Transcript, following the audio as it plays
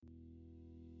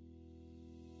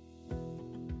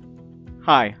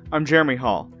Hi, I'm Jeremy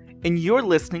Hall, and you're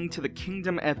listening to the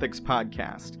Kingdom Ethics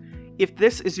Podcast. If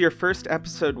this is your first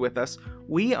episode with us,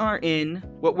 we are in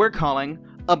what we're calling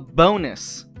a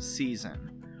bonus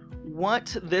season.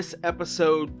 What this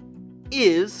episode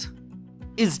is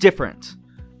different.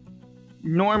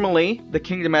 Normally, the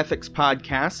Kingdom Ethics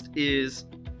Podcast is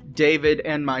David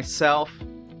and myself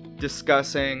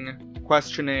discussing,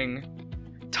 questioning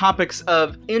topics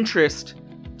of interest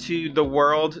to the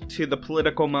world, to the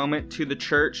political moment, to the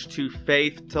church, to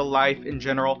faith, to life in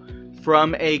general,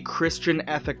 from a Christian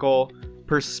ethical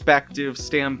perspective,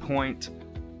 standpoint,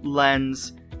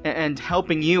 lens, and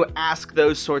helping you ask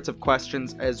those sorts of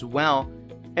questions as well,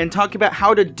 and talk about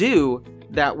how to do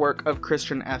that work of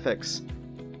Christian ethics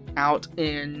out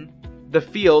in the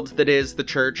field that is the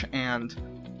church and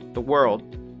the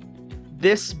world.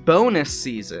 This bonus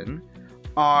season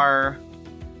are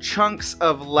chunks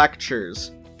of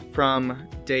lectures from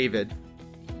David.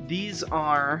 These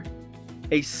are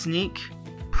a sneak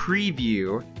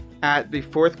preview at the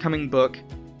forthcoming book,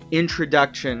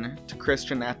 Introduction to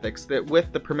Christian Ethics, that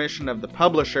with the permission of the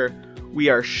publisher, we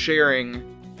are sharing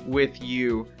with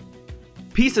you.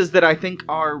 Pieces that I think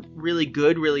are really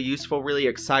good, really useful, really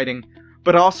exciting,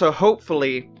 but also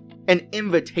hopefully an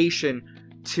invitation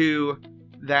to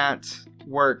that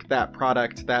work, that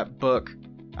product, that book,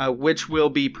 which will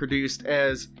be produced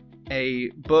as a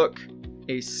book,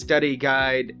 a study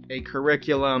guide, a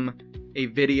curriculum, a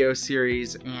video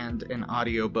series, and an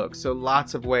audiobook. So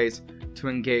lots of ways to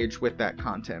engage with that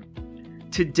content.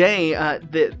 Today,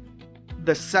 the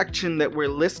section that we're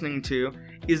listening to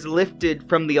is lifted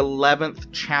from the 11th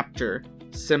chapter,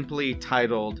 simply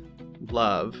titled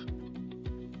Love.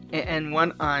 And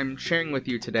what I'm sharing with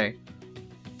you today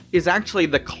is actually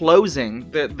the closing,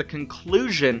 the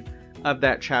conclusion of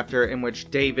that chapter, in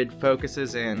which David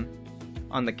focuses in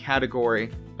on the category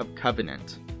of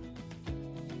covenant.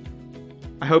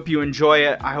 I hope you enjoy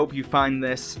it. I hope you find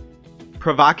this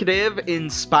provocative,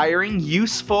 inspiring,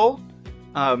 useful.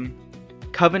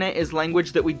 Covenant is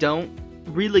language that we don't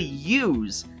really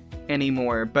use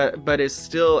anymore, but is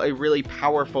still a really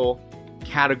powerful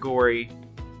category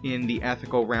in the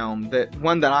ethical realm.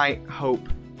 One that I hope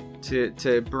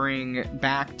to bring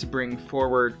back, to bring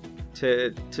forward,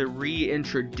 to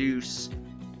reintroduce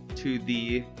to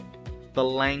the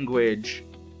language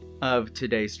of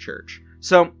today's church.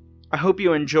 So I hope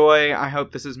you enjoy. I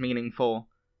hope this is meaningful.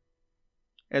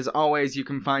 As always, you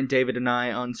can find David and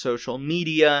I on social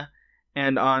media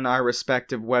and on our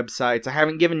respective websites. I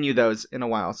haven't given you those in a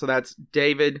while. So that's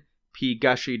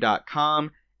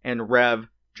davidpgushy.com and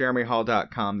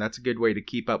revjeremyhall.com. That's a good way to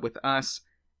keep up with us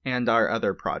and our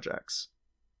other projects.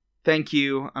 Thank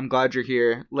you. I'm glad you're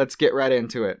here. Let's get right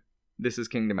into it. This is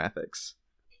Kingdom Ethics.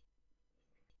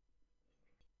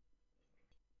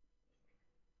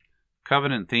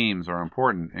 Covenant themes are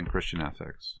important in Christian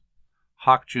ethics.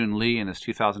 Hak Jun Lee, in his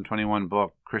 2021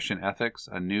 book, Christian Ethics,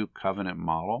 A New Covenant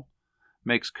Model,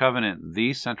 makes covenant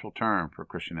the central term for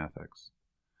Christian ethics.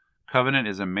 Covenant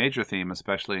is a major theme,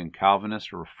 especially in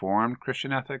Calvinist or Reformed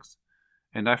Christian ethics,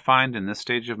 and I find in this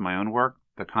stage of my own work,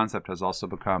 the concept has also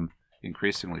become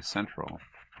increasingly central.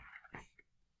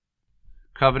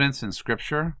 Covenants in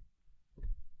Scripture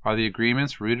are the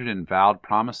agreements rooted in vowed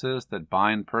promises that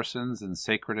bind persons in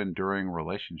sacred, enduring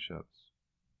relationships.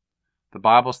 The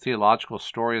Bible's theological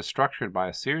story is structured by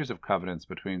a series of covenants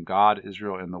between God,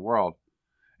 Israel, and the world,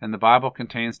 and the Bible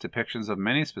contains depictions of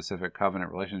many specific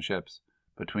covenant relationships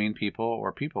between people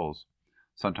or peoples,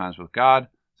 sometimes with God,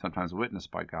 sometimes witnessed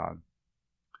by God.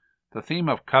 The theme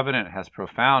of covenant has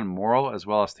profound moral as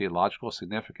well as theological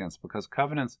significance because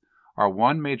covenants are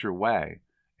one major way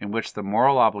in which the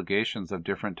moral obligations of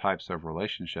different types of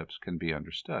relationships can be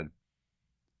understood.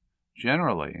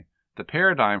 Generally, the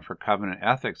paradigm for covenant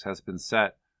ethics has been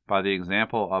set by the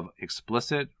example of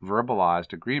explicit,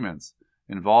 verbalized agreements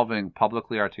involving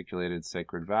publicly articulated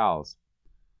sacred vows.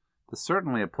 This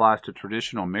certainly applies to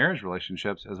traditional marriage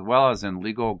relationships as well as in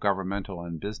legal, governmental,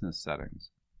 and business settings.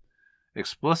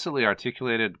 Explicitly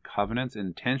articulated covenants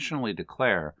intentionally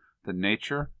declare the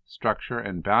nature, structure,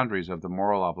 and boundaries of the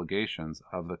moral obligations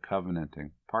of the covenanting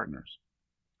partners.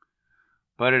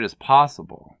 But it is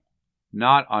possible,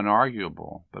 not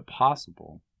unarguable, but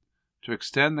possible, to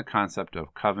extend the concept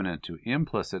of covenant to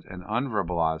implicit and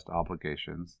unverbalized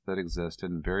obligations that exist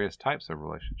in various types of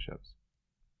relationships.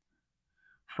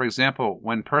 For example,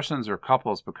 when persons or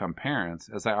couples become parents,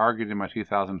 as I argued in my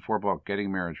 2004 book,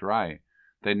 Getting Marriage Right,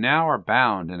 they now are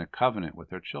bound in a covenant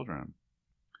with their children.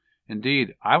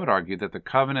 Indeed, I would argue that the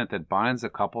covenant that binds a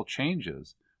couple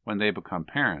changes when they become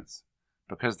parents,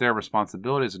 because their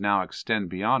responsibilities now extend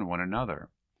beyond one another.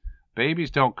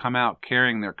 Babies don't come out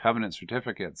carrying their covenant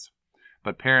certificates,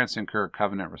 but parents incur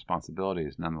covenant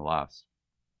responsibilities nonetheless.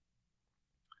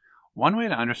 One way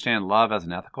to understand love as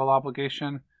an ethical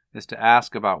obligation is to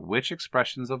ask about which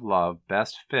expressions of love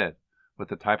best fit with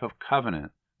the type of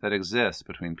covenant that exists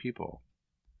between people.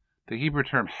 The Hebrew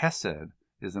term hesed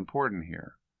is important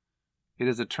here. It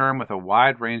is a term with a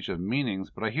wide range of meanings,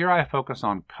 but here I focus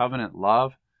on covenant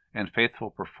love and faithful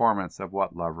performance of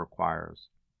what love requires.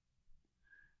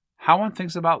 How one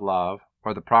thinks about love,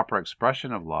 or the proper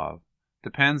expression of love,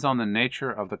 depends on the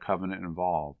nature of the covenant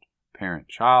involved: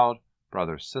 parent-child,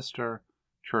 brother-sister,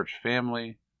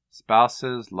 church-family,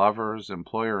 spouses, lovers,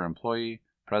 employer-employee,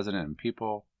 president and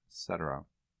people, etc.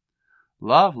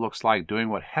 Love looks like doing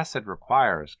what hesed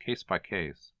requires, case by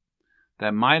case.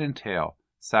 That might entail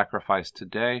sacrifice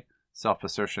today,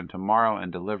 self-assertion tomorrow,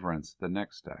 and deliverance the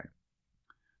next day.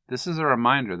 This is a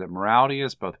reminder that morality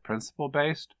is both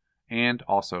principle-based and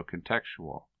also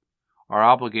contextual. Our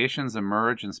obligations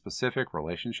emerge in specific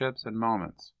relationships and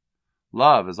moments.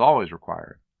 Love is always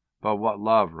required, but what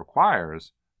love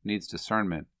requires needs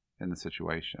discernment in the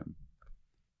situation.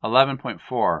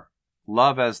 11.4.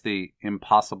 Love as the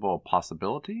impossible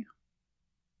possibility?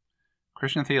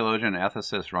 Christian theologian and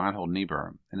ethicist Reinhold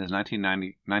Niebuhr, in his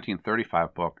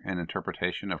 1935 book, An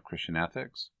Interpretation of Christian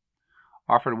Ethics,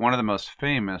 offered one of the most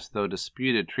famous, though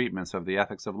disputed, treatments of the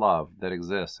ethics of love that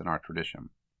exists in our tradition.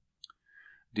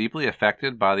 Deeply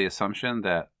affected by the assumption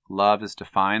that love is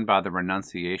defined by the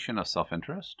renunciation of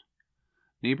self-interest,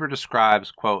 Niebuhr describes,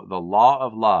 quote, the law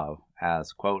of love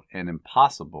as, quote, an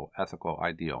impossible ethical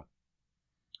ideal,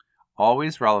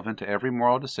 always relevant to every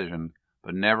moral decision,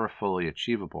 but never fully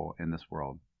achievable in this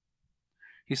world.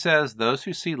 He says those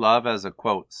who see love as a,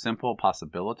 quote, simple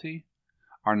possibility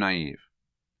are naive,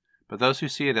 but those who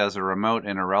see it as a remote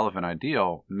and irrelevant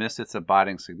ideal miss its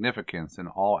abiding significance in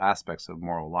all aspects of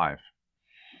moral life.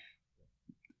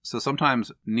 So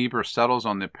sometimes Niebuhr settles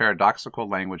on the paradoxical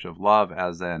language of love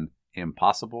as an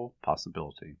impossible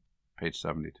possibility. Page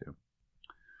 72.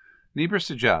 Niebuhr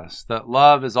suggests that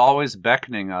love is always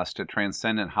beckoning us to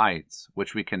transcendent heights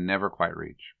which we can never quite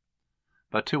reach,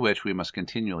 but to which we must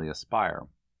continually aspire.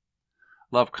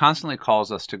 Love constantly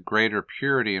calls us to greater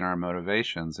purity in our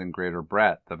motivations and greater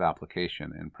breadth of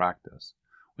application and practice.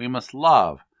 We must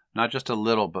love not just a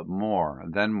little, but more,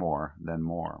 then more, then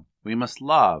more. We must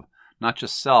love not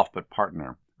just self, but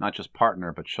partner, not just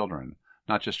partner, but children,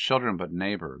 not just children, but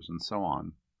neighbors, and so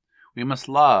on. We must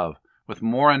love with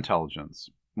more intelligence,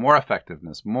 more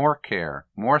effectiveness, more care,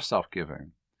 more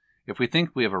self-giving. If we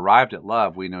think we have arrived at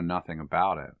love, we know nothing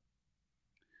about it.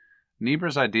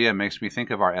 Niebuhr's idea makes me think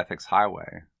of our ethics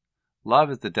highway. Love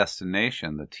is the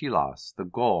destination, the telos, the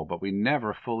goal, but we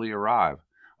never fully arrive.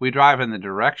 We drive in the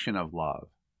direction of love,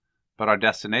 but our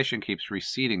destination keeps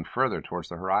receding further towards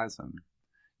the horizon.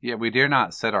 Yet we dare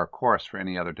not set our course for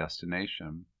any other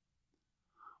destination.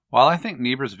 While I think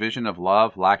Niebuhr's vision of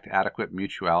love lacked adequate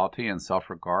mutuality and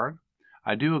self-regard,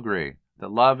 I do agree that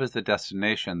love is the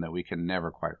destination that we can never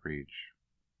quite reach.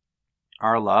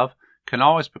 Our love can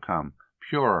always become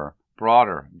purer,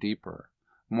 broader, deeper,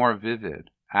 more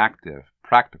vivid, active,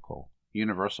 practical,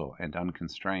 universal, and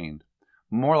unconstrained,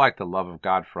 more like the love of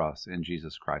God for us in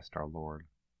Jesus Christ our Lord.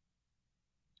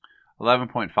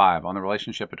 11.5. On the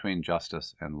relationship between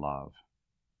justice and love.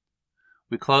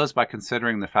 We close by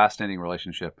considering the fascinating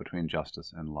relationship between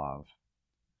justice and love.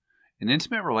 In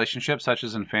intimate relationships, such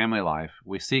as in family life,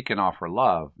 we seek and offer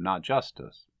love, not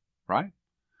justice, right?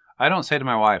 I don't say to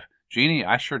my wife, Jeannie,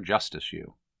 I sure justice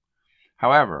you.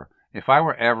 However, if I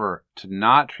were ever to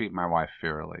not treat my wife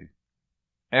fairly,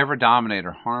 ever dominate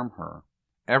or harm her,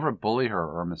 ever bully her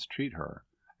or mistreat her,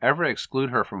 ever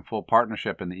exclude her from full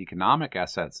partnership in the economic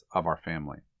assets of our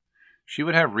family, she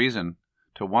would have reason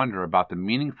to wonder about the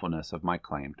meaningfulness of my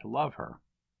claim to love her.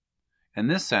 In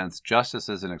this sense, justice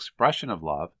is an expression of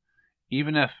love,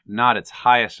 even if not its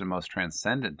highest and most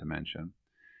transcendent dimension.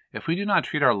 If we do not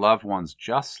treat our loved ones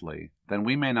justly, then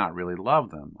we may not really love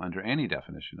them under any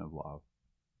definition of love.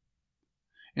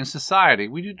 In society,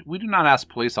 we do not ask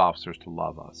police officers to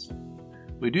love us.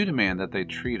 We do demand that they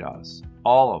treat us,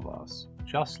 all of us,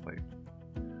 justly.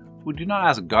 We do not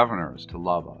ask governors to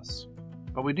love us,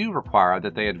 but we do require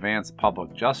that they advance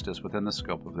public justice within the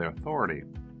scope of their authority.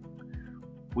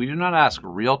 We do not ask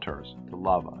realtors to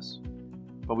love us,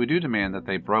 but we do demand that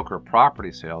they broker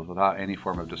property sales without any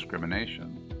form of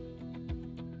discrimination.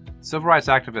 Civil rights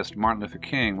activist Martin Luther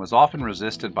King was often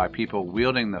resisted by people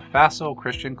wielding the facile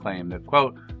Christian claim that,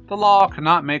 quote, the law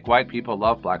cannot make white people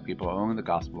love black people, only the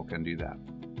gospel can do that.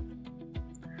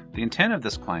 The intent of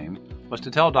this claim was to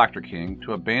tell Dr. King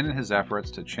to abandon his efforts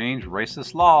to change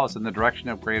racist laws in the direction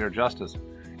of greater justice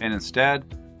and instead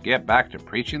get back to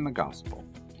preaching the gospel,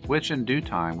 which in due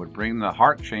time would bring the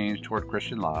heart change toward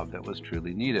Christian love that was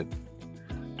truly needed.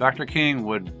 Dr. King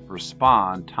would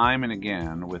respond time and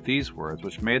again with these words,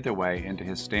 which made their way into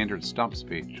his standard stump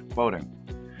speech, quoting,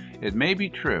 "It may be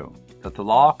true that the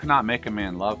law cannot make a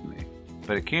man love me,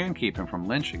 but it can keep him from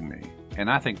lynching me, and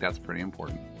I think that's pretty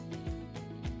important."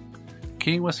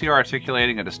 King was here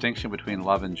articulating a distinction between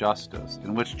love and justice,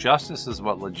 in which justice is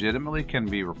what legitimately can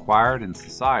be required in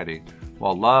society,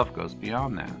 while love goes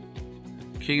beyond that.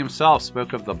 King himself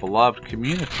spoke of the beloved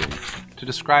community to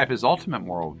describe his ultimate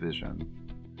moral vision.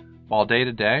 While day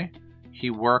to day, he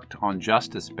worked on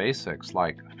justice basics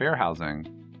like fair housing,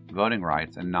 voting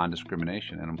rights, and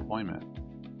non-discrimination in employment.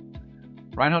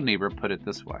 Reinhold Niebuhr put it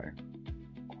this way,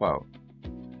 quote,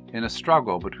 "In a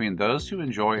struggle between those who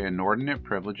enjoy inordinate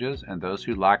privileges and those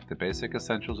who lack the basic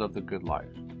essentials of the good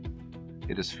life,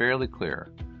 it is fairly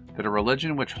clear that a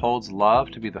religion which holds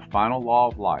love to be the final law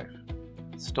of life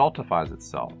stultifies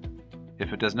itself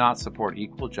if it does not support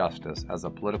equal justice as a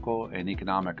political and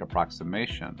economic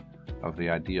approximation of the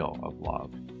ideal of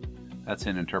love." That's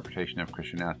in Interpretation of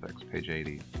Christian Ethics, page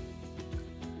 80.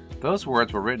 Those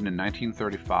words were written in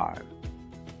 1935,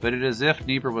 but it is as if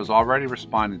Niebuhr was already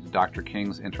responding to Dr.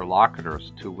 King's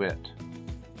interlocutors, to wit,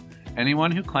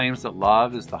 "Anyone who claims that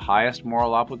love is the highest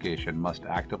moral obligation must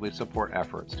actively support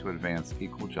efforts to advance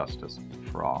equal justice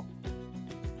for all."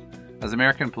 As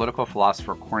American political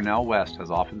philosopher Cornel West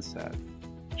has often said,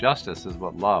 justice is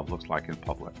what love looks like in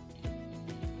public.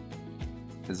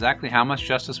 Exactly how much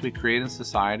justice we create in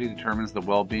society determines the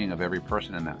well-being of every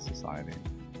person in that society.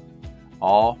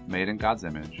 All made in God's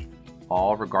image,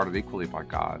 all regarded equally by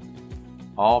God,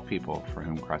 all people for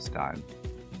whom Christ died.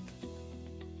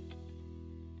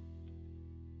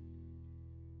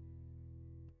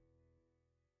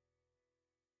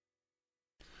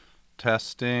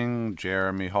 Testing.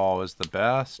 Jeremy Hall is the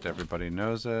best. Everybody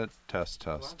knows it. Test,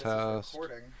 test, test.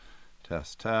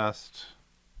 Test, test.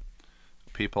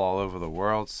 People all over the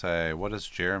world say, "What does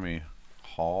Jeremy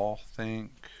Hall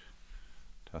think?"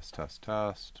 Test, test,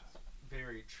 test.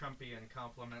 Very Trumpian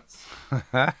compliments.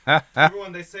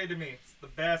 Everyone, they say to me, it's the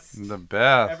best. The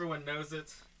best. Everyone knows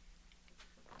it.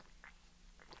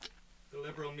 The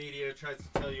liberal media tries to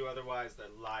tell you otherwise. They're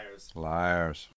liars. Liars.